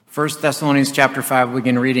1 Thessalonians chapter 5, we'll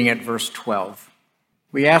begin reading at verse 12.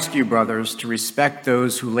 We ask you, brothers, to respect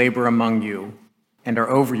those who labor among you and are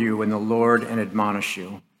over you in the Lord and admonish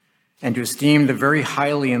you, and to esteem them very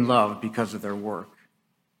highly in love because of their work.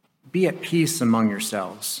 Be at peace among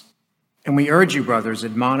yourselves. And we urge you, brothers,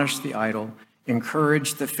 admonish the idle,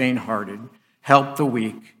 encourage the faint-hearted, help the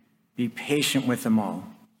weak, be patient with them all.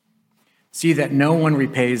 See that no one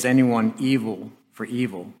repays anyone evil for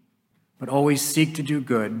evil, but always seek to do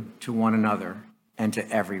good to one another and to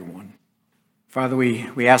everyone. Father,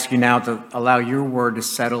 we ask you now to allow your word to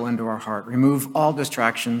settle into our heart. Remove all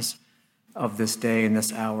distractions of this day and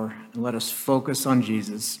this hour, and let us focus on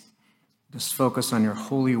Jesus. Just focus on your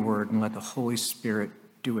holy word, and let the Holy Spirit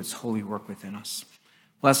do its holy work within us.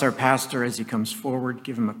 Bless our pastor as he comes forward.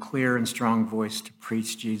 Give him a clear and strong voice to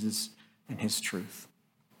preach Jesus and his truth.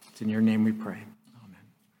 It's in your name we pray. Amen.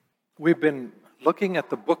 We've been looking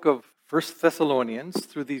at the book of 1 Thessalonians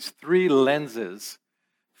through these three lenses: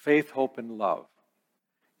 faith, hope, and love.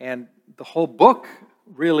 And the whole book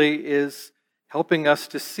really is helping us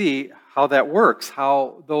to see how that works,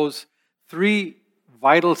 how those three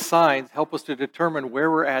vital signs help us to determine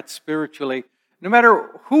where we're at spiritually, no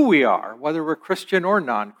matter who we are, whether we're Christian or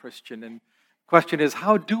non-Christian. And the question is,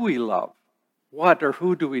 how do we love? What or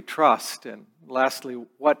who do we trust? And lastly,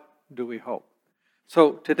 what do we hope?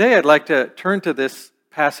 So today I'd like to turn to this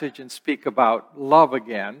passage and speak about love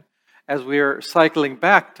again, as we are cycling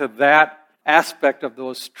back to that aspect of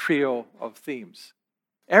those trio of themes.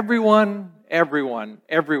 Everyone,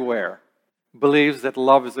 everywhere believes that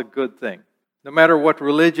love is a good thing. No matter what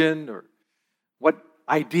religion or what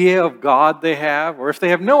idea of God they have, or if they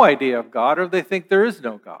have no idea of God, or if they think there is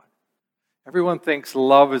no God. Everyone thinks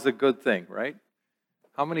love is a good thing, right?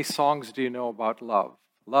 How many songs do you know about love?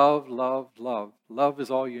 Love, love, love. Love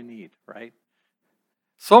is all you need, right?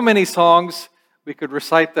 So many songs, we could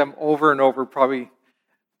recite them over and over, probably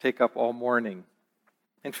take up all morning.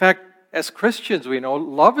 In fact, as Christians, we know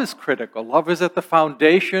love is critical. Love is at the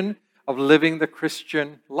foundation of living the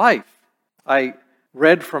Christian life. I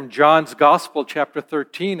read from John's Gospel, chapter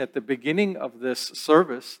 13, at the beginning of this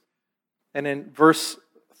service. And in verse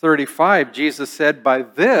 35, Jesus said, "By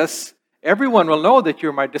this, everyone will know that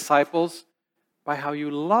you're my disciples, by how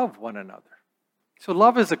you love one another." So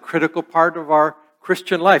love is a critical part of our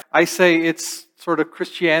Christian life. I say it's sort of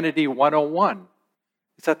Christianity 101.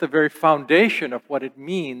 It's at the very foundation of what it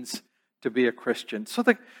means to be a Christian. So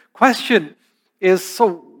the question is, so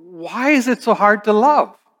why is it so hard to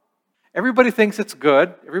love? Everybody thinks it's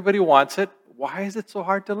good. Everybody wants it. Why is it so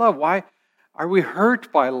hard to love? Why are we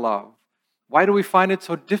hurt by love? Why do we find it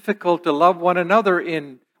so difficult to love one another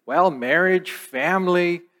in, marriage,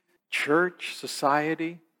 family, church,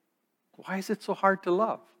 society? Why is it so hard to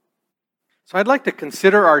love? So I'd like to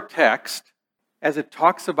consider our text as it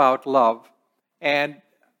talks about love, and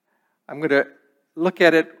I'm going to look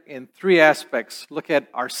at it in three aspects. Look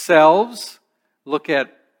at ourselves, look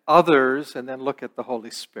at others, and then look at the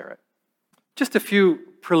Holy Spirit. Just a few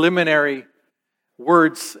preliminary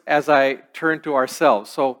words as I turn to ourselves.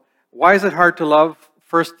 So why is it hard to love?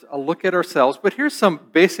 First, I'll look at ourselves, but here's some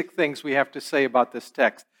basic things we have to say about this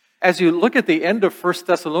text. As you look at the end of 1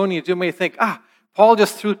 Thessalonians, you may think, Paul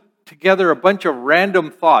just threw together a bunch of random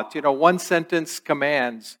thoughts, one-sentence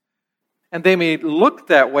commands. And they may look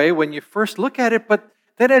that way when you first look at it, but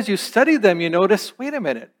then as you study them, you notice, wait a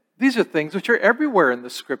minute, these are things which are everywhere in the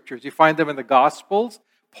Scriptures. You find them in the Gospels.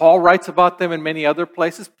 Paul writes about them in many other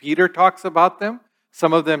places. Peter talks about them.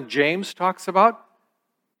 Some of them James talks about.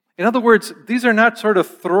 In other words, these are not sort of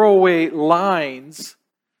throwaway lines,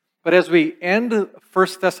 but as we end 1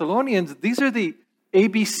 Thessalonians, these are the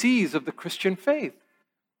ABCs of the Christian faith.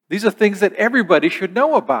 These are things that everybody should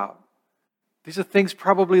know about. These are things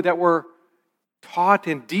probably that were taught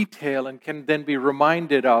in detail and can then be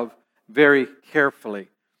reminded of very carefully.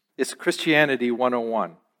 It's Christianity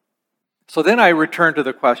 101. So then I return to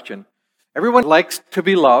the question. Everyone likes to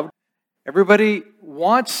be loved. Everybody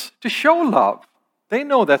wants to show love. They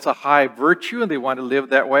know that's a high virtue and they want to live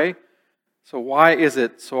that way. So why is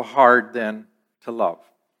it so hard then to love?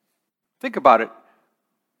 Think about it.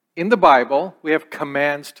 In the Bible, we have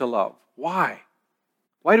commands to love. Why?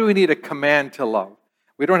 Why do we need a command to love?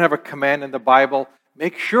 We don't have a command in the Bible.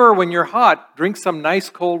 Make sure when you're hot, drink some nice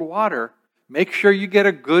cold water. Make sure you get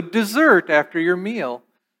a good dessert after your meal.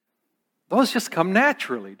 Those just come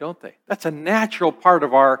naturally, don't they? That's a natural part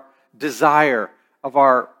of our desire, of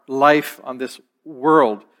our life on this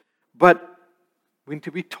world. But we need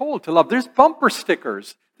to be told to love. There's bumper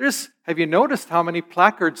stickers. Have you noticed how many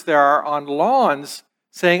placards there are on lawns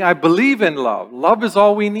saying, "I believe in love. Love is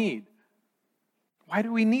all we need"? Why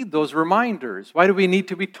do we need those reminders? Why do we need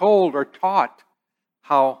to be told or taught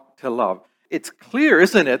how to love? It's clear,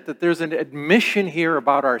 isn't it, that there's an admission here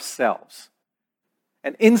about ourselves.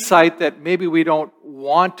 An insight that maybe we don't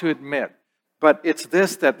want to admit. But it's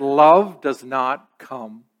this, that love does not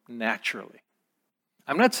come naturally.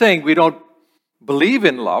 I'm not saying we don't believe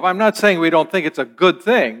in love. I'm not saying we don't think it's a good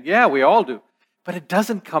thing. Yeah, we all do. But it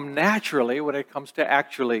doesn't come naturally when it comes to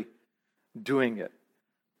actually doing it.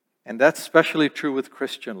 And that's especially true with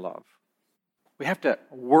Christian love. We have to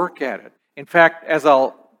work at it. In fact, as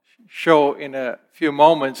I'll show in a few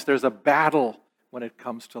moments, there's a battle when it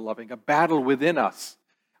comes to loving, a battle within us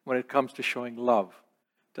when it comes to showing love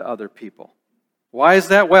to other people. Why is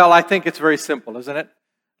that? Well, I think it's very simple, isn't it?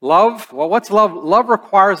 Love, well, what's love? Love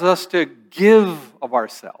requires us to give of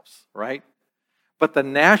ourselves, right? But the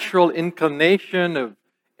natural inclination of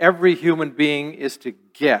every human being is to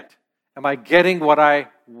get. Am I getting what I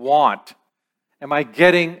want? Am I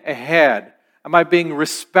getting ahead? Am I being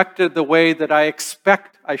respected the way that I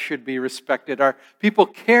expect I should be respected? Are people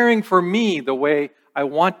caring for me the way I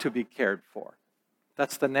want to be cared for?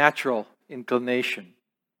 That's the natural inclination.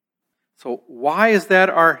 So why is that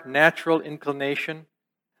our natural inclination?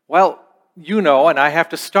 Well, you know, and I have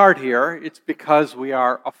to start here, it's because we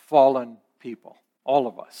are a fallen people, all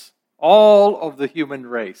of us, all of the human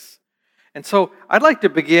race. And so I'd like to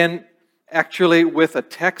begin actually with a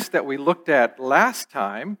text that we looked at last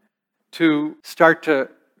time to start to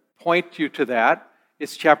point you to that.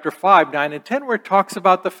 It's chapter 5, 9, and 10, where it talks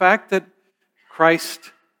about the fact that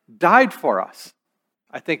Christ died for us.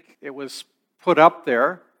 I think it was put up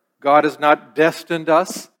there. God has not destined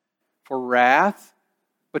us for wrath,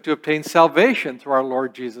 but to obtain salvation through our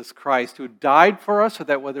Lord Jesus Christ, who died for us so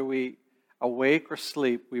that whether we awake or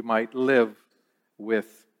sleep, we might live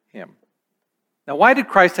with Him. Now, why did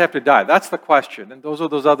Christ have to die? That's the question. And those are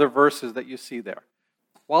those other verses that you see there.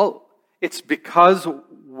 Well, it's because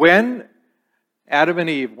when Adam and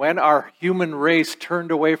Eve, when our human race turned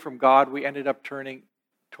away from God, we ended up turning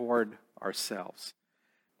toward ourselves.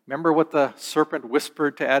 Remember what the serpent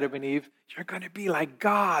whispered to Adam and Eve? You're going to be like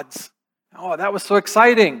gods. Oh, that was so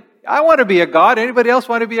exciting. I want to be a god. Anybody else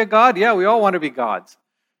want to be a god? Yeah, we all want to be gods.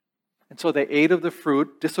 And so they ate of the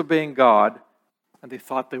fruit, disobeying God, and they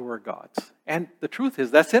thought they were gods. And the truth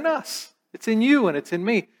is, that's in us. It's in you and it's in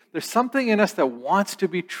me. There's something in us that wants to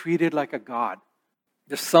be treated like a god.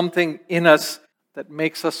 There's something in us that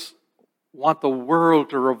makes us want the world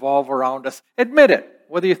to revolve around us. Admit it.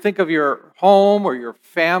 Whether you think of your home or your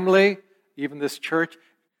family, even this church,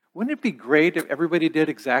 wouldn't it be great if everybody did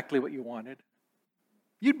exactly what you wanted?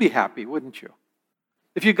 You'd be happy, wouldn't you?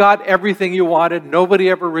 If you got everything you wanted, nobody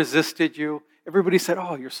ever resisted you, everybody said,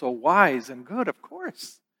 oh, you're so wise and good, of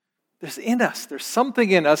course. There's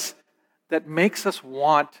something in us that makes us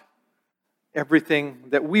want everything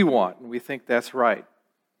that we want, and we think that's right.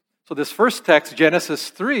 So this first text, Genesis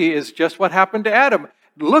 3, is just what happened to Adam.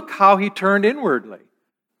 Look how he turned inwardly.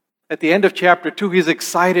 At the end of chapter 2, he's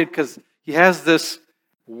excited because he has this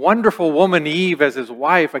wonderful woman, Eve, as his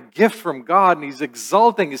wife, a gift from God, and he's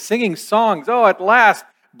exulting, he's singing songs. Oh, at last,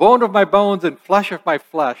 bone of my bones and flesh of my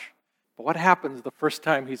flesh. But what happens the first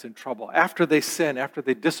time he's in trouble? After they sin, after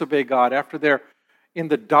they disobey God, after they're in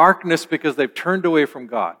the darkness because they've turned away from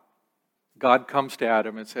God, God comes to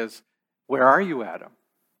Adam and says, where are you, Adam?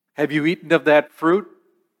 Have you eaten of that fruit?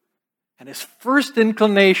 And his first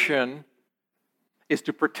inclination is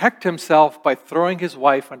to protect himself by throwing his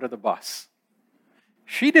wife under the bus.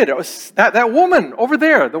 She did it. It was that woman over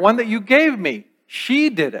there, the one that you gave me. She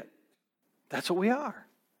did it. That's what we are.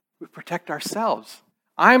 We protect ourselves.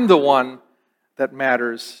 I'm the one that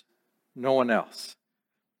matters, no one else.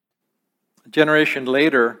 A generation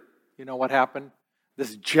later, you know what happened?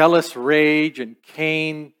 This jealous rage, and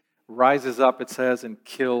Cain rises up, it says, and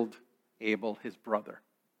killed Abel, his brother.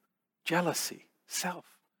 Jealousy, self.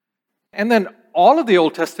 And then all of the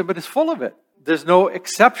Old Testament is full of it. There's no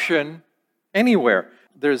exception anywhere.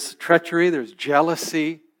 There's treachery, there's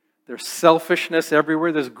jealousy, there's selfishness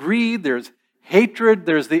everywhere, there's greed, there's hatred,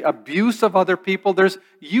 there's the abuse of other people, there's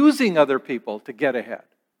using other people to get ahead.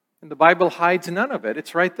 And the Bible hides none of it.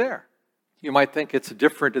 It's right there. You might think it's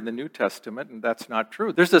different in the New Testament, and that's not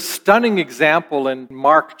true. There's a stunning example in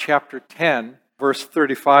Mark chapter 10, verse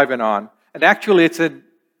 35 and on. And actually, it's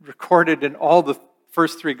recorded in all the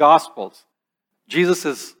first three Gospels.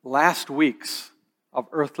 Jesus' last weeks of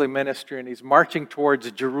earthly ministry, and he's marching towards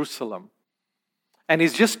Jerusalem. And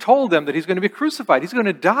he's just told them that he's going to be crucified. He's going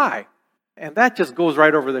to die. And that just goes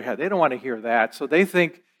right over their head. They don't want to hear that. So they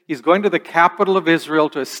think he's going to the capital of Israel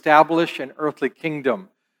to establish an earthly kingdom.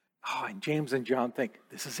 Oh, and James and John think,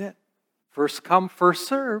 this is it. First come, first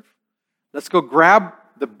serve. Let's go grab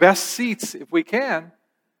the best seats if we can.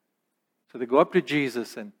 So they go up to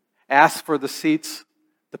Jesus and ask for the seats,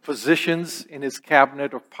 the positions in his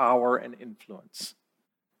cabinet of power and influence.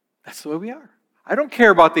 That's the way we are. I don't care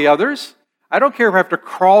about the others. I don't care if I have to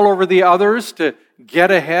crawl over the others to get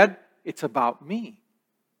ahead. It's about me.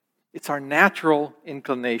 It's our natural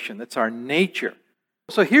inclination. It's our nature.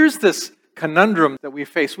 So here's this conundrum that we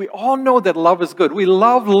face. We all know that love is good. We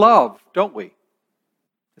love love, don't we?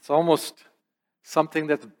 It's almost something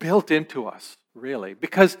that's built into us, really,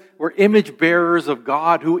 because we're image bearers of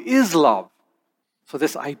God who is love. So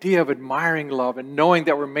this idea of admiring love and knowing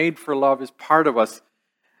that we're made for love is part of us,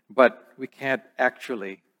 but we can't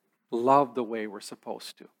actually love the way we're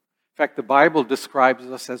supposed to. In fact, the Bible describes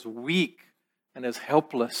us as weak and as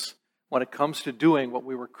helpless when it comes to doing what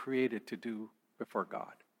we were created to do before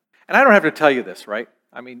God. And I don't have to tell you this, right?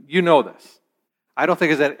 I mean, you know this. I don't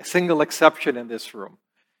think there's a single exception in this room.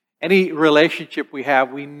 Any relationship we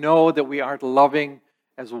have, we know that we aren't loving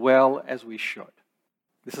as well as we should.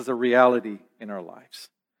 This is a reality in our lives.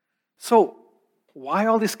 So, why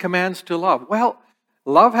all these commands to love? Well,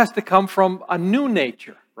 love has to come from a new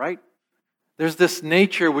nature, right? There's this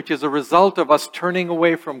nature which is a result of us turning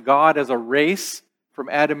away from God as a race, from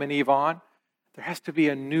Adam and Eve on. There has to be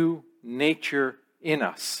a new nature in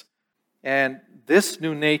us. And this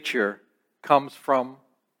new nature comes from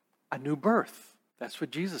a new birth. That's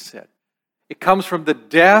what Jesus said. It comes from the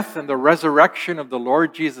death and the resurrection of the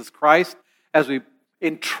Lord Jesus Christ. As we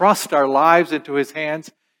entrust our lives into his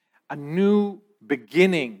hands, a new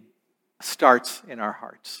beginning starts in our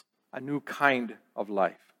hearts, a new kind of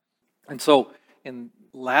life. And so in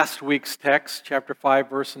last week's text, chapter 5,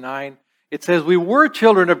 verse 9, it says we were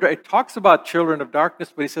children of darkness. It talks about children of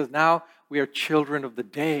darkness, but he says now we are children of the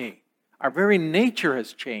day. Our very nature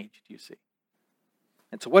has changed, you see.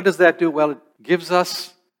 And so what does that do? Well, it gives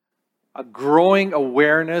us a growing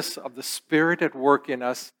awareness of the Spirit at work in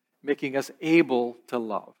us, making us able to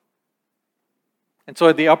love. And so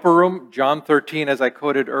in the upper room, John 13, as I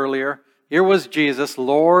quoted earlier, here was Jesus,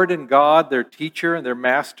 Lord and God, their teacher and their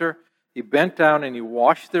master. He bent down and he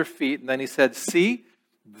washed their feet, and then he said, see,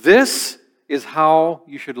 this is how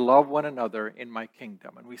you should love one another in my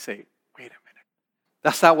kingdom. And we say, wait a minute.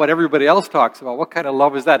 That's not what everybody else talks about. What kind of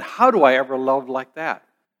love is that? How do I ever love like that?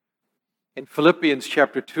 In Philippians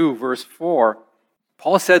chapter 2, verse 4,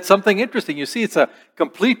 Paul said something interesting. You see, it's a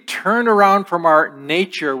complete turnaround from our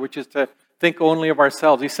nature, which is to think only of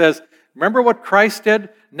ourselves. He says, remember what Christ did?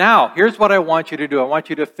 Now, here's what I want you to do. I want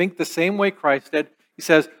you to think the same way Christ did. He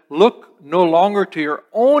says, look no longer to your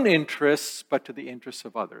own interests, but to the interests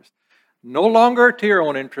of others. No longer to your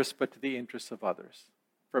own interests, but to the interests of others.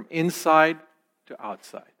 From inside to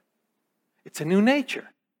outside. It's a new nature.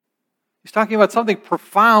 He's talking about something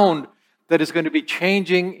profound that is going to be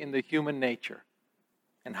changing in the human nature.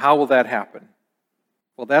 And how will that happen?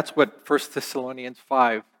 Well, that's what 1 Thessalonians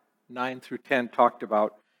 5, 9 through 10 talked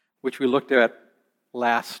about, which we looked at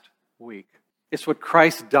last week. It's what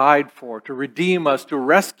Christ died for, to redeem us, to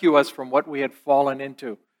rescue us from what we had fallen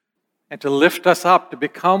into, and to lift us up, to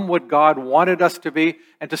become what God wanted us to be,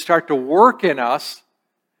 and to start to work in us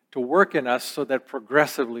so that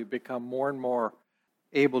progressively become more and more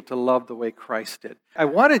able to love the way Christ did. I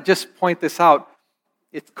want to just point this out.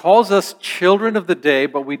 It calls us children of the day,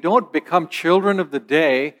 but we don't become children of the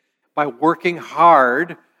day by working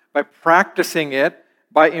hard, by practicing it,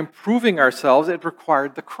 by improving ourselves. It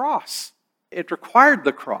required the cross. It required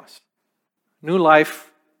the cross. New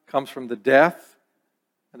life comes from the death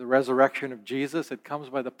and the resurrection of Jesus. It comes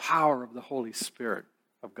by the power of the Holy Spirit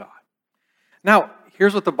of God. Now,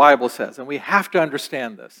 here's what the Bible says, and we have to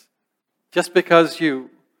understand this. Just because you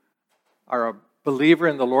are a believer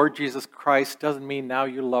in the Lord Jesus Christ doesn't mean now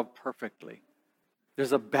you love perfectly.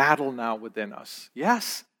 There's a battle now within us.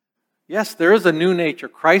 Yes, there is a new nature.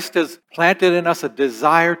 Christ has planted in us a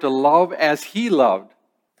desire to love as He loved,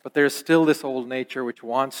 but there's still this old nature which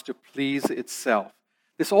wants to please itself.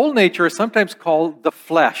 This old nature is sometimes called the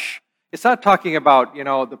flesh. It's not talking about,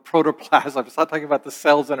 the protoplasm. It's not talking about the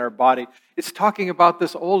cells in our body. It's talking about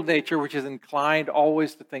this old nature which is inclined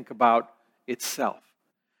always to think about itself.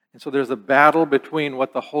 And so there's a battle between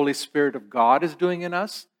what the Holy Spirit of God is doing in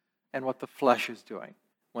us and what the flesh is doing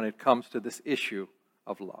when it comes to this issue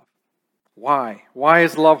of love. Why? Why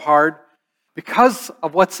is love hard? Because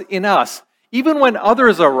of what's in us. Even when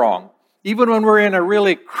others are wrong, even when we're in a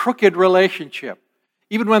really crooked relationship,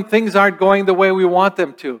 even when things aren't going the way we want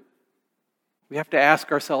them to, we have to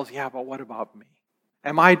ask ourselves, but what about me?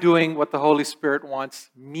 Am I doing what the Holy Spirit wants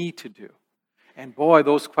me to do? And boy,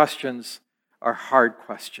 those questions are hard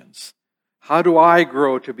questions. How do I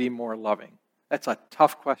grow to be more loving? That's a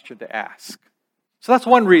tough question to ask. So that's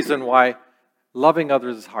one reason why loving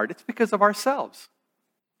others is hard. It's because of ourselves.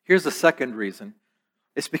 Here's the second reason.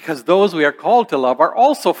 It's because those we are called to love are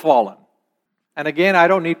also fallen. And again, I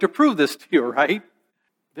don't need to prove this to you, right?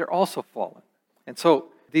 They're also fallen. And so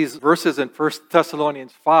these verses in 1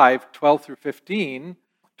 Thessalonians 5, 12 through 15,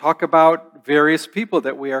 talk about various people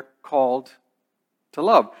that we are called to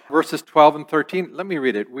love. Verses 12 and 13, let me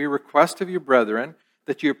read it. We request of you, brethren,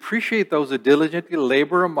 that you appreciate those who diligently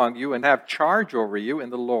labor among you and have charge over you in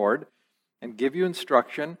the Lord and give you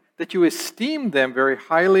instruction, that you esteem them very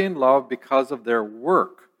highly in love because of their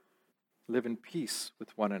work. Live in peace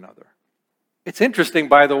with one another. It's interesting,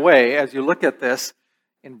 by the way, as you look at this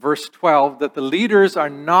in verse 12, that the leaders are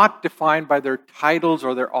not defined by their titles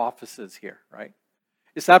or their offices here, right?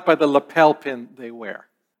 It's not by the lapel pin they wear,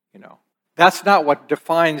 That's not what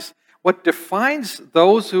defines. What defines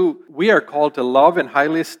those who we are called to love and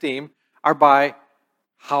highly esteem are by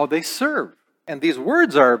how they serve. And these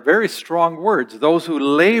words are very strong words. Those who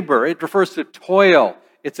labor, it refers to toil.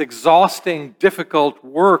 It's exhausting, difficult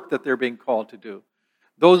work that they're being called to do.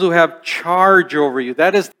 Those who have charge over you,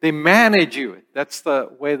 that is, they manage you. That's the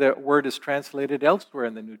way the word is translated elsewhere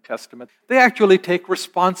in the New Testament. They actually take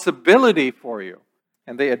responsibility for you,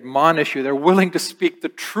 and they admonish you. They're willing to speak the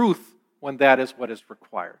truth when that is what is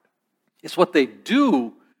required. It's what they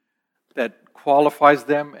do that qualifies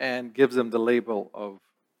them and gives them the label of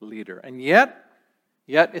leader. And yet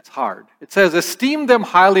it's hard. It says, esteem them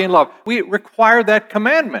highly in love. We require that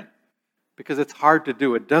commandment because it's hard to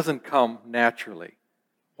do. It doesn't come naturally.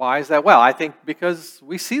 Why is that? Well, I think because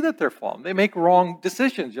we see that they're fallen. They make wrong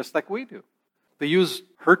decisions just like we do. They use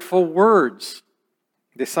hurtful words.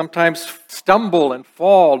 They sometimes stumble and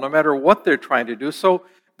fall no matter what they're trying to do. So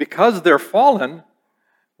because they're fallen,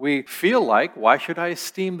 we feel like, why should I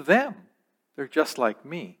esteem them? They're just like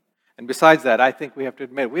me. And besides that, I think we have to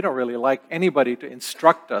admit, we don't really like anybody to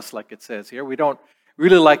instruct us like it says here. We don't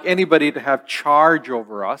really like anybody to have charge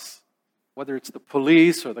over us, whether it's the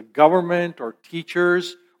police or the government or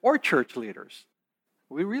teachers or church leaders.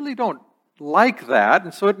 We really don't like that,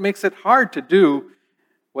 and so it makes it hard to do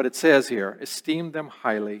what it says here, esteem them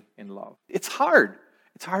highly in love. It's hard.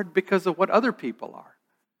 It's hard because of what other people are.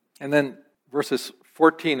 And then verses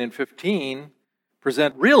 14 and 15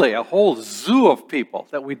 present really a whole zoo of people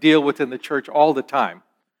that we deal with in the church all the time.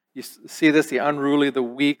 You see this, the unruly, the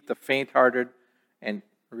weak, the faint-hearted, and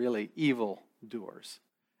really evil doers.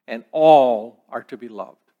 And all are to be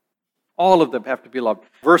loved. All of them have to be loved.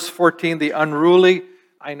 Verse 14, the unruly,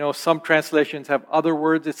 I know some translations have other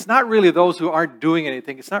words. It's not really those who aren't doing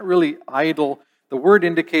anything. It's not really idle. The word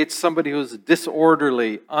indicates somebody who's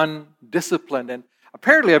disorderly, undisciplined, and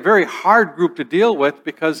apparently a very hard group to deal with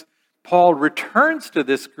because Paul returns to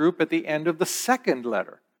this group at the end of the second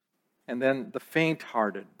letter. And then the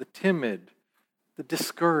faint-hearted, the timid, the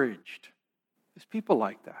discouraged. There's people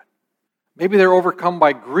like that. Maybe they're overcome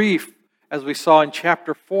by grief, as we saw in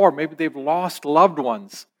chapter 4. Maybe they've lost loved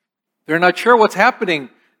ones. They're not sure what's happening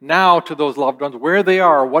now to those loved ones, where they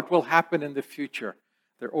are, what will happen in the future.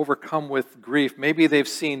 They're overcome with grief. Maybe they've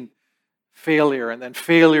seen failure and then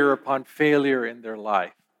failure upon failure in their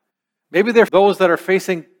life. Maybe they're those that are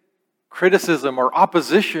facing criticism or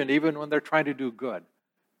opposition even when they're trying to do good.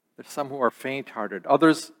 There's some who are faint-hearted.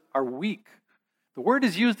 Others are weak. The word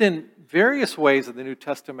is used in various ways in the New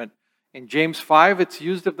Testament. In James 5, it's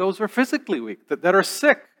used of those who are physically weak, that are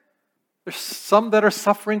sick. There's some that are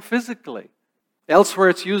suffering physically. Elsewhere,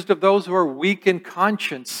 it's used of those who are weak in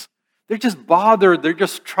conscience. They're just bothered. They're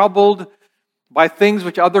just troubled by things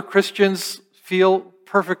which other Christians feel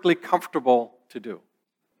perfectly comfortable to do.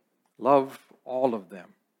 Love all of them.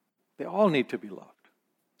 They all need to be loved.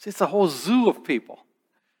 See, it's a whole zoo of people.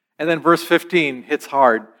 And then verse 15 hits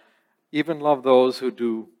hard. Even love those who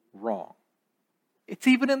do wrong. It's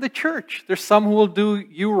even in the church. There's some who will do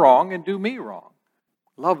you wrong and do me wrong.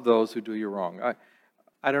 Love those who do you wrong.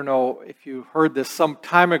 I don't know if you heard this some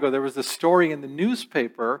time ago. There was a story in the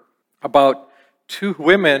newspaper about two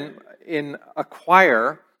women in a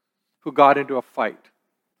choir who got into a fight.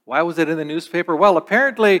 Why was it in the newspaper? Well,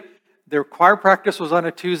 apparently their choir practice was on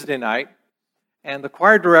a Tuesday night, and the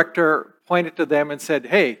choir director pointed to them and said,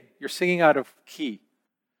 "Hey, you're singing out of key."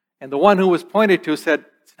 And the one who was pointed to said,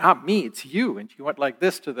 "It's not me, it's you." And she went like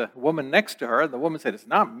this to the woman next to her, and the woman said, "It's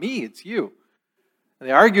not me, it's you." And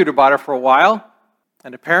they argued about it for a while,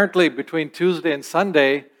 and apparently between Tuesday and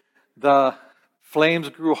Sunday, the flames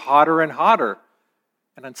grew hotter and hotter.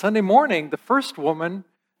 And on Sunday morning, the first woman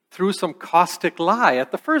threw some caustic lie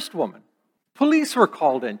at the first woman. Police were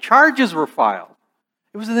called in. Charges were filed.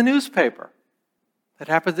 It was in the newspaper. That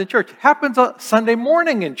happens in church. It happens on Sunday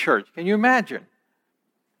morning in church. Can you imagine?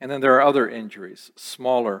 And then there are other injuries,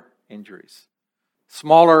 smaller injuries.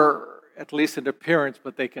 Smaller, at least in appearance,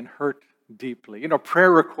 but they can hurt deeply.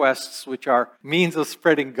 Prayer requests, which are means of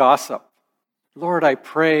spreading gossip. Lord, I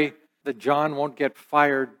pray that John won't get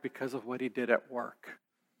fired because of what he did at work.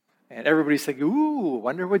 And everybody's saying, ooh,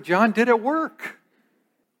 wonder what John did at work.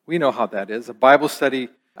 We know how that is. A Bible study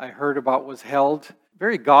I heard about was held.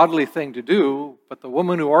 Very godly thing to do, but the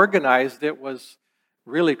woman who organized it was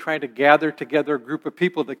really trying to gather together a group of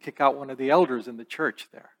people to kick out one of the elders in the church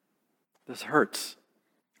there. This hurts.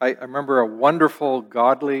 I remember a wonderful,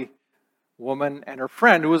 godly woman and her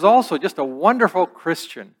friend who was also just a wonderful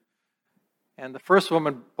Christian. And the first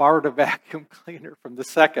woman borrowed a vacuum cleaner from the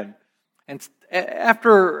second. And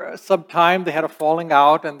after some time, they had a falling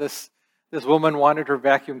out, and this woman wanted her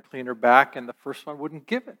vacuum cleaner back, and the first one wouldn't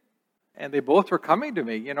give it. And they both were coming to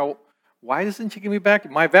me, why doesn't she give me back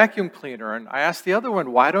my vacuum cleaner? And I asked the other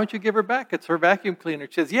one, why don't you give her back? It's her vacuum cleaner.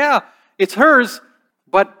 She says, yeah, it's hers,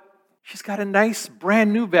 but she's got a nice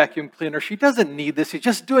brand new vacuum cleaner. She doesn't need this. She's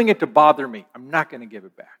just doing it to bother me. I'm not going to give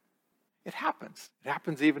it back. It happens. It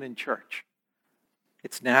happens even in church.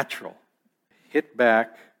 It's natural. Hit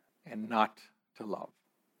back and not to love.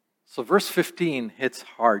 So verse 15 hits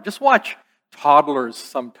hard. Just watch toddlers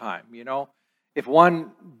sometime, If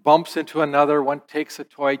one bumps into another, one takes a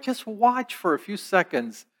toy, just watch for a few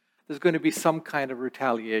seconds. There's going to be some kind of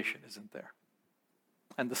retaliation, isn't there?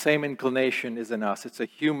 And the same inclination is in us. It's a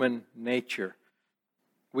human nature.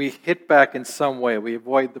 We hit back in some way. We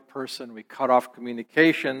avoid the person. We cut off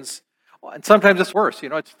communications. And sometimes it's worse.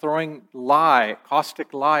 It's throwing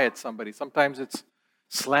caustic lie at somebody. Sometimes it's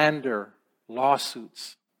slander,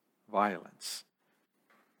 lawsuits, violence.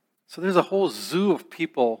 So there's a whole zoo of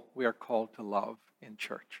people we are called to love in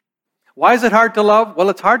church. Why is it hard to love? Well,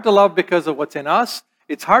 it's hard to love because of what's in us.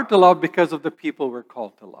 It's hard to love because of the people we're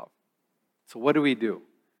called to love. So what do we do?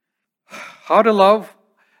 How to love?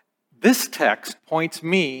 This text points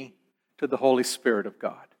me to the Holy Spirit of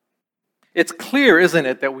God. It's clear, isn't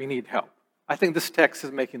it, that we need help? I think this text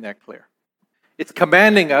is making that clear. It's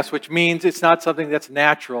commanding us, which means it's not something that's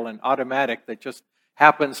natural and automatic that just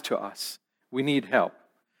happens to us. We need help.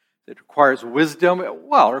 It requires wisdom.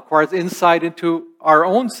 Well, it requires insight into our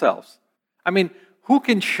own selves. Who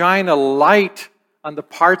can shine a light on the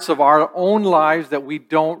parts of our own lives that we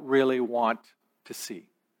don't really want to see?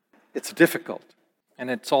 It's difficult. And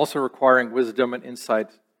it's also requiring wisdom and insight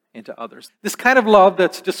into others. This kind of love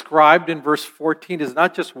that's described in verse 14 is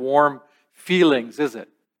not just warm feelings, is it?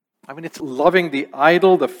 It's loving the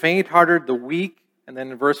idle, the faint-hearted, the weak, and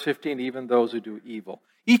then in verse 15, even those who do evil.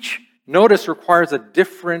 Each, notice, requires a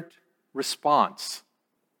different response.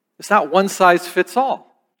 It's not one size fits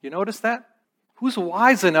all. You notice that? Who's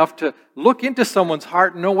wise enough to look into someone's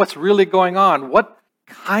heart and know what's really going on, what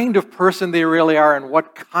kind of person they really are, and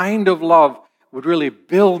what kind of love would really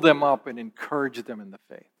build them up and encourage them in the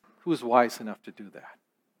faith? Who's wise enough to do that?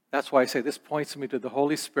 That's why I say this points me to the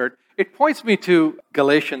Holy Spirit. It points me to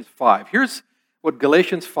Galatians 5. Here's what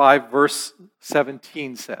Galatians 5 verse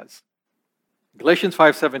 17 says. Galatians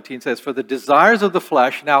 5:17 says, for the desires of the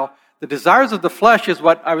flesh. Now, the desires of the flesh is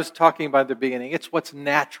what I was talking about at the beginning. It's what's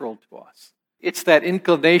natural to us. It's that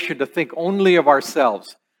inclination to think only of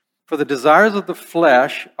ourselves. For the desires of the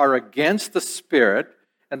flesh are against the Spirit,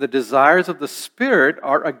 and the desires of the Spirit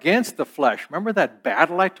are against the flesh. Remember that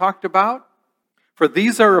battle I talked about? For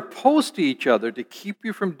these are opposed to each other to keep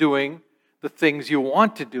you from doing the things you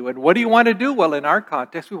want to do. And what do you want to do? Well, in our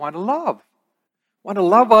context, we want to love. We want to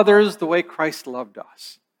love others the way Christ loved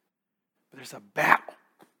us. But there's a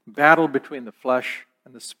battle between the flesh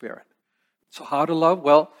and the Spirit. So how to love?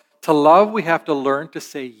 Well, to love, we have to learn to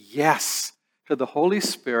say yes to the Holy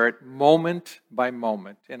Spirit moment by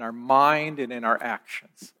moment in our mind and in our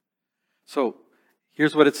actions. So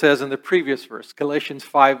here's what it says in the previous verse. Galatians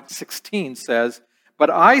 5:16 says, but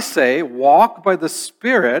I say, walk by the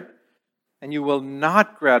Spirit, and you will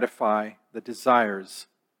not gratify the desires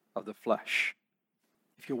of the flesh.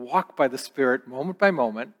 If you walk by the Spirit moment by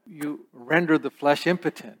moment, you render the flesh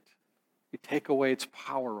impotent. You take away its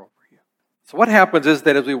power over you. So what happens is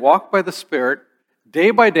that as we walk by the Spirit, day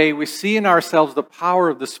by day, we see in ourselves the power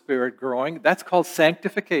of the Spirit growing. That's called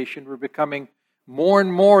sanctification. We're becoming more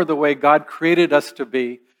and more the way God created us to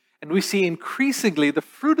be. And we see increasingly the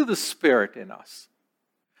fruit of the Spirit in us.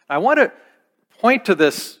 I want to point to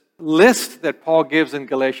this list that Paul gives in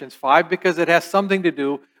Galatians 5 because it has something to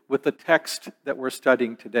do with the text that we're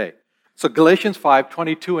studying today. So Galatians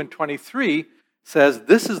 5:22 and 23 says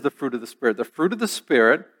this is the fruit of the Spirit. The fruit of the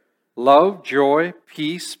Spirit, love, joy,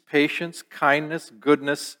 peace, patience, kindness,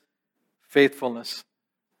 goodness, faithfulness,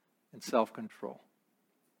 and self-control.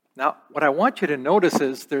 Now, what I want you to notice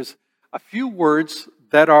is there's a few words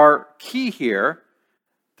that are key here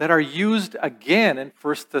that are used again in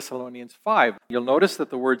 1 Thessalonians 5. You'll notice that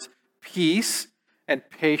the words peace and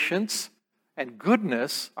patience and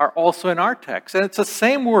goodness are also in our text. And it's the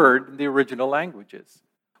same word in the original languages.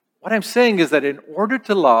 What I'm saying is that in order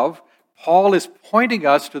to love, Paul is pointing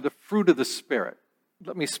us to the fruit of the Spirit.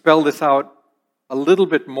 Let me spell this out a little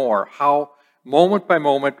bit more, how moment by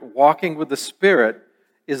moment walking with the Spirit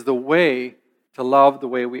is the way to love the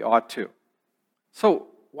way we ought to. So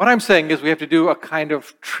what I'm saying is we have to do a kind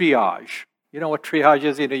of triage. You know what triage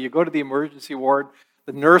is? You go to the emergency ward,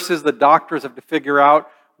 the nurses, the doctors have to figure out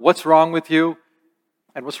what's wrong with you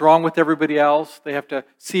and what's wrong with everybody else. They have to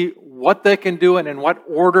see what they can do and in what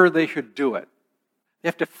order they should do it. They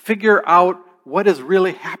have to figure out what is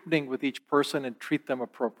really happening with each person and treat them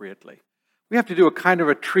appropriately. We have to do a kind of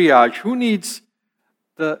a triage. Who needs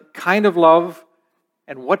the kind of love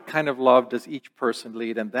and what kind of love does each person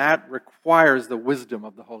lead? And that requires the wisdom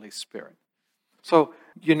of the Holy Spirit. So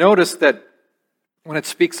you notice that when it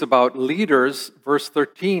speaks about leaders, verse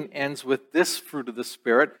 13 ends with this fruit of the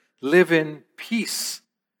Spirit: live in peace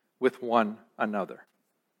with one another.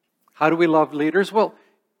 How do we love leaders? Well,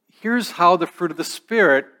 here's how the fruit of the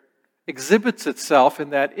Spirit exhibits itself in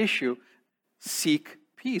that issue. Seek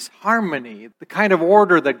peace, harmony, the kind of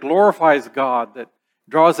order that glorifies God, that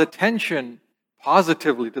draws attention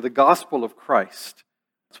positively to the gospel of Christ.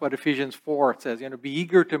 That's what Ephesians 4 says. Be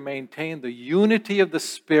eager to maintain the unity of the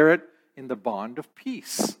Spirit in the bond of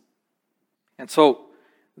peace. And so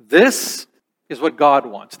this is what God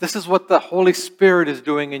wants. This is what the Holy Spirit is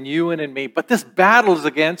doing in you and in me. But this battles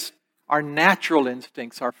against our natural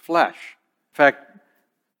instincts, our flesh. In fact,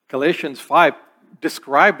 Galatians 5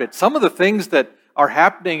 described it. Some of the things that are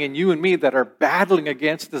happening in you and me that are battling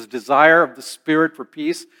against this desire of the Spirit for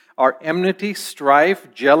peace are enmity,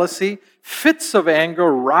 strife, jealousy, fits of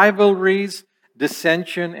anger, rivalries,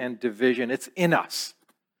 dissension, and division. It's in us.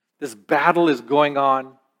 This battle is going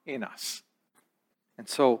on in us. And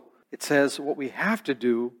so it says what we have to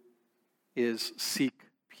do is seek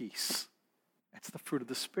peace. That's the fruit of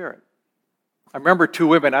the Spirit. I remember two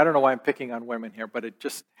women, I don't know why I'm picking on women here, but it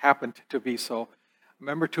just happened to be so. I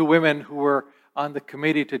remember two women who were on the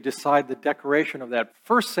committee to decide the decoration of that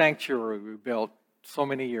first sanctuary we built so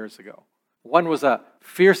many years ago. One was a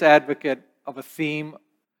fierce advocate of a theme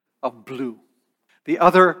of blue. The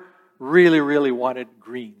other really, really wanted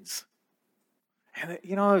greens. And,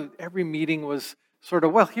 every meeting was sort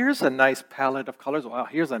of, well, here's a nice palette of colors. Well,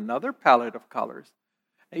 here's another palette of colors.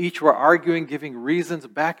 And each were arguing, giving reasons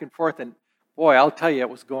back and forth. And boy, I'll tell you, it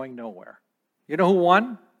was going nowhere. You know who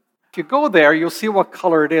won? If you go there, you'll see what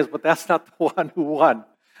color it is, but that's not the one who won.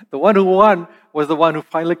 The one who won was the one who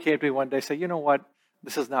finally came to me one day and said, you know what?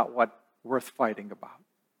 This is not what worth fighting about.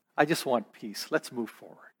 I just want peace. Let's move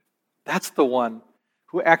forward. That's the one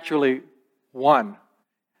who actually won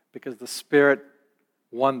because the Spirit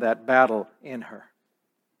won that battle in her.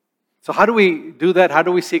 So how do we do that? How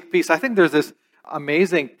do we seek peace? I think there's this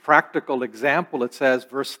amazing practical example. It says,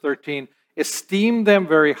 verse 13, esteem them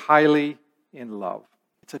very highly in love.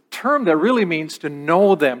 It's a term that really means to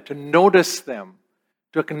know them, to notice them,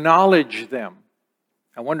 to acknowledge them.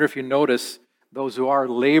 I wonder if you notice those who are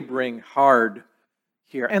laboring hard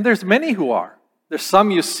here. And there's many who are. There's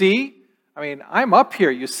some you see. I'm up here,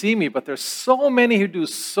 you see me, but there's so many who do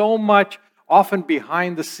so much, often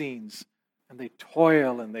behind the scenes. And they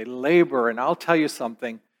toil and they labor. And I'll tell you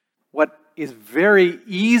something, what is very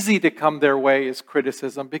easy to come their way is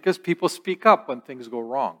criticism, because people speak up when things go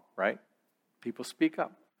wrong, right? People speak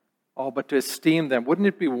up. Oh, but to esteem them, wouldn't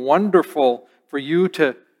it be wonderful for you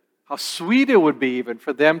to, how sweet it would be even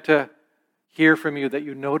for them to hear from you that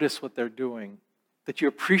you notice what they're doing, that you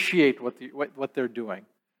appreciate what they're doing,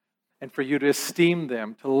 and for you to esteem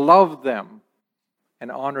them, to love them, and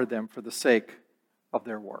honor them for the sake of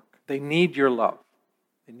their work. They need your love.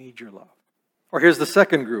 They need your love. Or here's the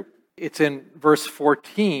second group. It's in verse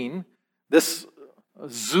 14, this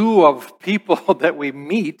zoo of people that we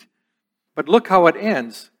meet, but look how it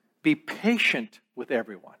ends. Be patient with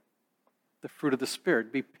everyone. The fruit of the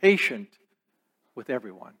Spirit. Be patient with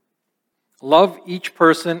everyone. Love each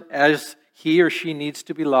person as he or she needs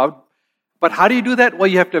to be loved. But how do you do that? Well,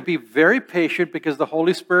 you have to be very patient because the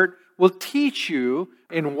Holy Spirit will teach you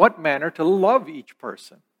in what manner to love each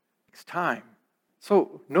person. It takes time.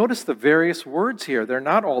 So notice the various words here. They're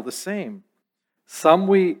not all the same. Some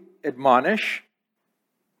we admonish.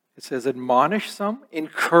 It says admonish some,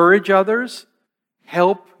 encourage others,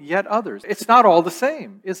 help yet others. It's not all the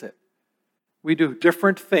same, is it? We do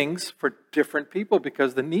different things for different people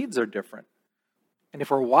because the needs are different. And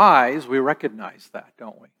if we're wise, we recognize that,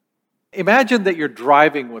 don't we? Imagine that you're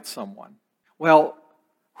driving with someone. Well,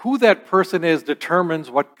 who that person is determines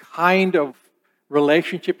what kind of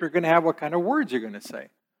relationship you're going to have, what kind of words you're going to say.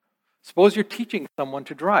 Suppose you're teaching someone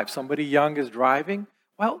to drive. Somebody young is driving.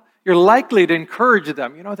 Well, you're likely to encourage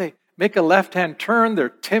them. They make a left-hand turn. They're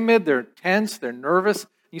timid. They're tense. They're nervous.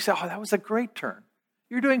 You say, oh, that was a great turn.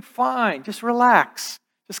 You're doing fine. Just relax.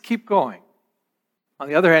 Just keep going. On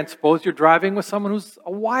the other hand, suppose you're driving with someone who's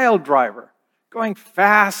a wild driver, going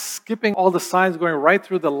fast, skipping all the signs, going right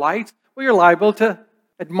through the lights. Well, you're liable to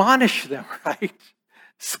admonish them, right?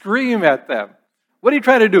 Scream at them. What are you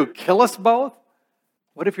trying to do? Kill us both?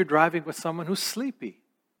 What if you're driving with someone who's sleepy,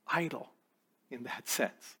 idle in that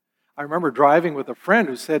sense? I remember driving with a friend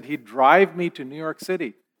who said he'd drive me to New York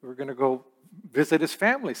City. We were going to go visit his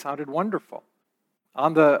family. Sounded wonderful.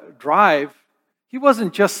 On the drive, he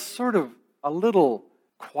wasn't just sort of a little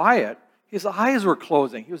quiet. His eyes were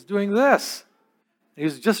closing. He was doing this. He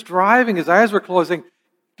was just driving. His eyes were closing. Do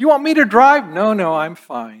you want me to drive? No, I'm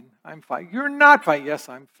fine. I'm fine. You're not fine. Yes,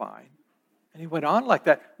 I'm fine. And he went on like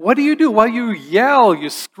that. What do? Well, you yell, you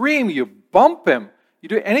scream, you bump him. You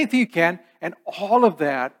do anything you can. And all of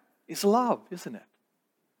that is love, isn't it?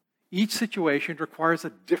 Each situation requires a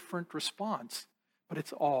different response, but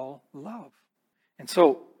it's all love. And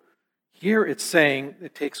so here it's saying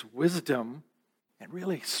it takes wisdom and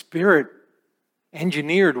really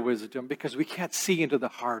spirit-engineered wisdom because we can't see into the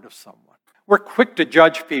heart of someone. We're quick to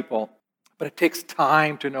judge people, but it takes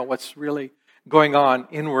time to know what's really going on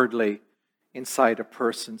inwardly inside a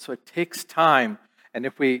person. So it takes time, and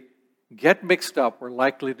if we get mixed up, we're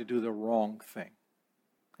likely to do the wrong thing.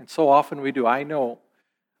 And so often we do. I know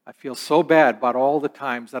I feel so bad about all the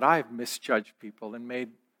times that I've misjudged people and made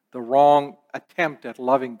the wrong attempt at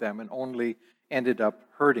loving them and only ended up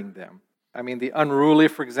hurting them. I mean, the unruly,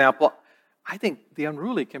 for example, I think the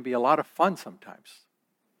unruly can be a lot of fun sometimes.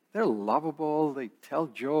 They're lovable, they tell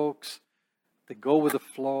jokes, they go with the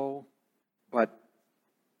flow, but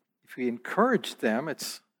if we encourage them,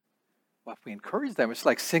 it's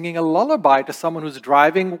like singing a lullaby to someone who's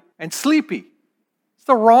driving and sleepy. It's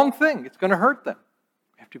the wrong thing. It's going to hurt them.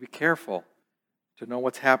 We have to be careful to know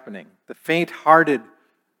what's happening. The faint-hearted,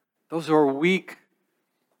 those who are weak,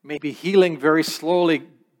 may be healing very slowly,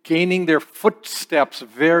 gaining their footsteps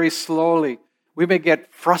very slowly. We may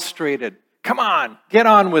get frustrated. Come on, get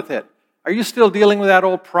on with it. Are you still dealing with that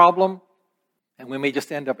old problem? And we may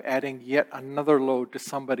just end up adding yet another load to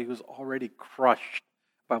somebody who's already crushed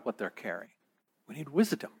by what they're carrying. We need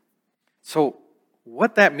wisdom. So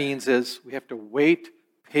what that means is we have to wait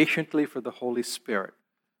patiently for the Holy Spirit.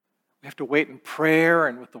 We have to wait in prayer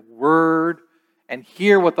and with the Word and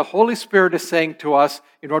hear what the Holy Spirit is saying to us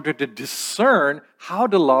in order to discern how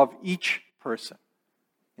to love each person.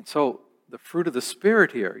 And so the fruit of the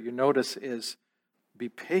Spirit here, you notice, is be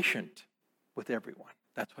patient with everyone.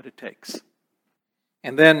 That's what it takes.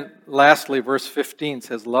 And then lastly, verse 15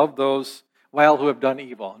 says, love those, who have done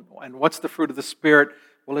evil. And what's the fruit of the Spirit?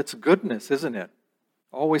 Well, it's goodness, isn't it?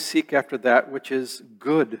 Always seek after that which is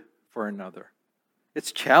good for another.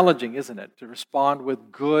 It's challenging, isn't it, to respond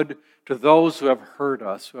with good to those who have hurt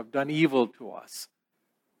us, who have done evil to us.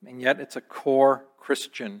 And yet it's a core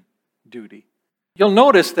Christian duty. You'll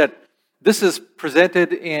notice that this is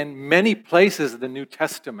presented in many places in the New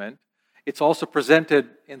Testament. It's also presented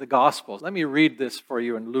in the Gospels. Let me read this for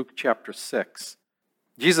you in Luke chapter 6.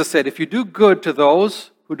 Jesus said, if you do good to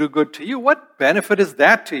those who do good to you, what benefit is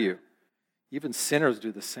that to you? Even sinners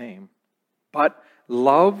do the same. But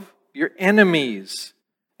love your enemies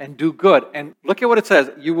and do good. And look at what it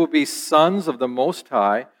says. You will be sons of the Most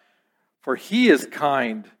High, for He is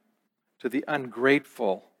kind to the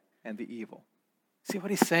ungrateful and the evil. See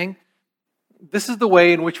what he's saying? This is the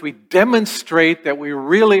way in which we demonstrate that we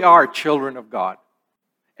really are children of God.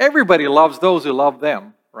 Everybody loves those who love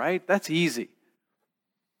them, right? That's easy.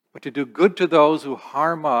 But to do good to those who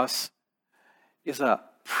harm us is a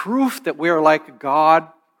proof that we are like God,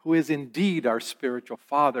 who is indeed our spiritual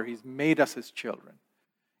Father. He's made us His children.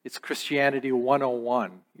 It's Christianity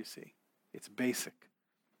 101, you see. It's basic.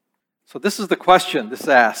 So this is the question this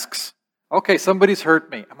asks. Okay, somebody's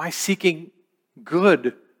hurt me. Am I seeking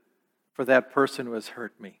good for that person who has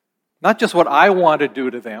hurt me? Not just what I want to do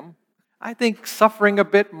to them. I think suffering a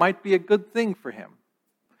bit might be a good thing for him.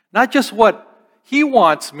 Not just what he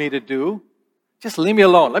wants me to do. Just leave me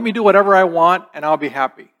alone. Let me do whatever I want and I'll be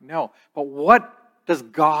happy. No. But what does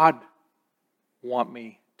God want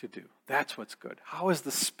me to do? That's what's good. How is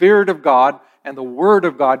the Spirit of God and the Word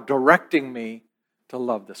of God directing me to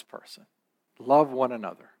love this person? Love one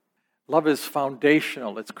another. Love is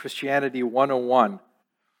foundational. It's Christianity 101.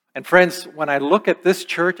 And friends, when I look at this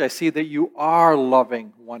church, I see that you are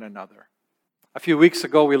loving one another. A few weeks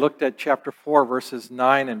ago, we looked at chapter 4, verses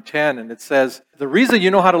 9 and 10, and it says, the reason you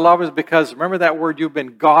know how to love is because, remember that word, you've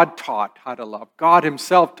been God-taught how to love. God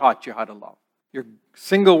himself taught you how to love. Your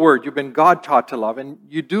single word, you've been God-taught to love, and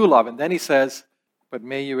you do love. And then he says, but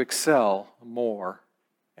may you excel more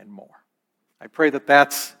and more. I pray that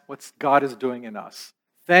that's what God is doing in us.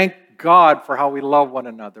 Thank God for how we love one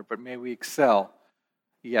another, but may we excel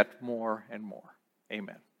yet more and more.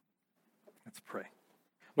 Amen. Let's pray.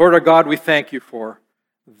 Lord our God, we thank you for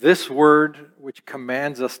this word which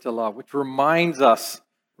commands us to love, which reminds us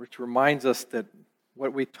that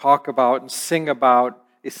what we talk about and sing about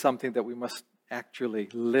is something that we must actually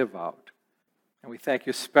live out. And we thank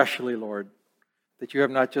you especially, Lord, that you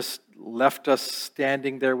have not just left us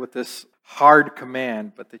standing there with this hard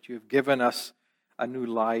command, but that you have given us a new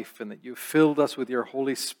life and that you've filled us with your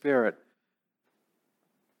Holy Spirit,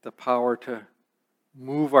 the power to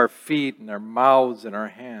move our feet and our mouths and our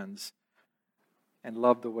hands and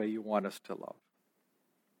love the way you want us to love.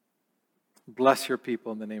 Bless your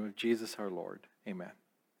people in the name of Jesus our Lord. Amen.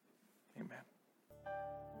 Amen.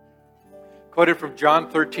 Quoted from John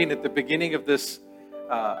 13 at the beginning of this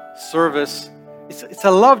service. It's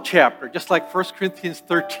a love chapter, just like 1 Corinthians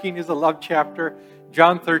 13 is a love chapter.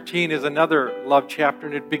 John 13 is another love chapter,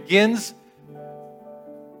 and it begins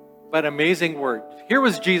by an amazing word. Here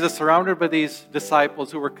was Jesus surrounded by these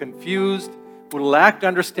disciples who were confused, who lacked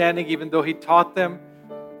understanding even though he taught them.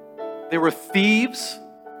 They were thieves,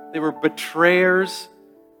 they were betrayers,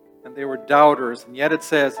 and they were doubters. And yet it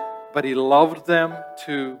says, but he loved them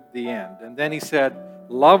to the end. And then he said,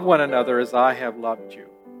 love one another as I have loved you.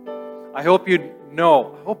 I hope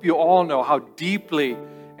you all know how deeply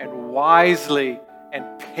and wisely and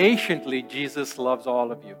patiently Jesus loves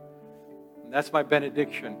all of you. And that's my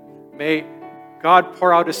benediction. May God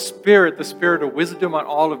pour out His Spirit, the Spirit of wisdom on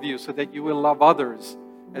all of you so that you will love others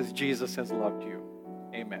as Jesus has loved you.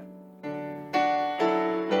 Amen.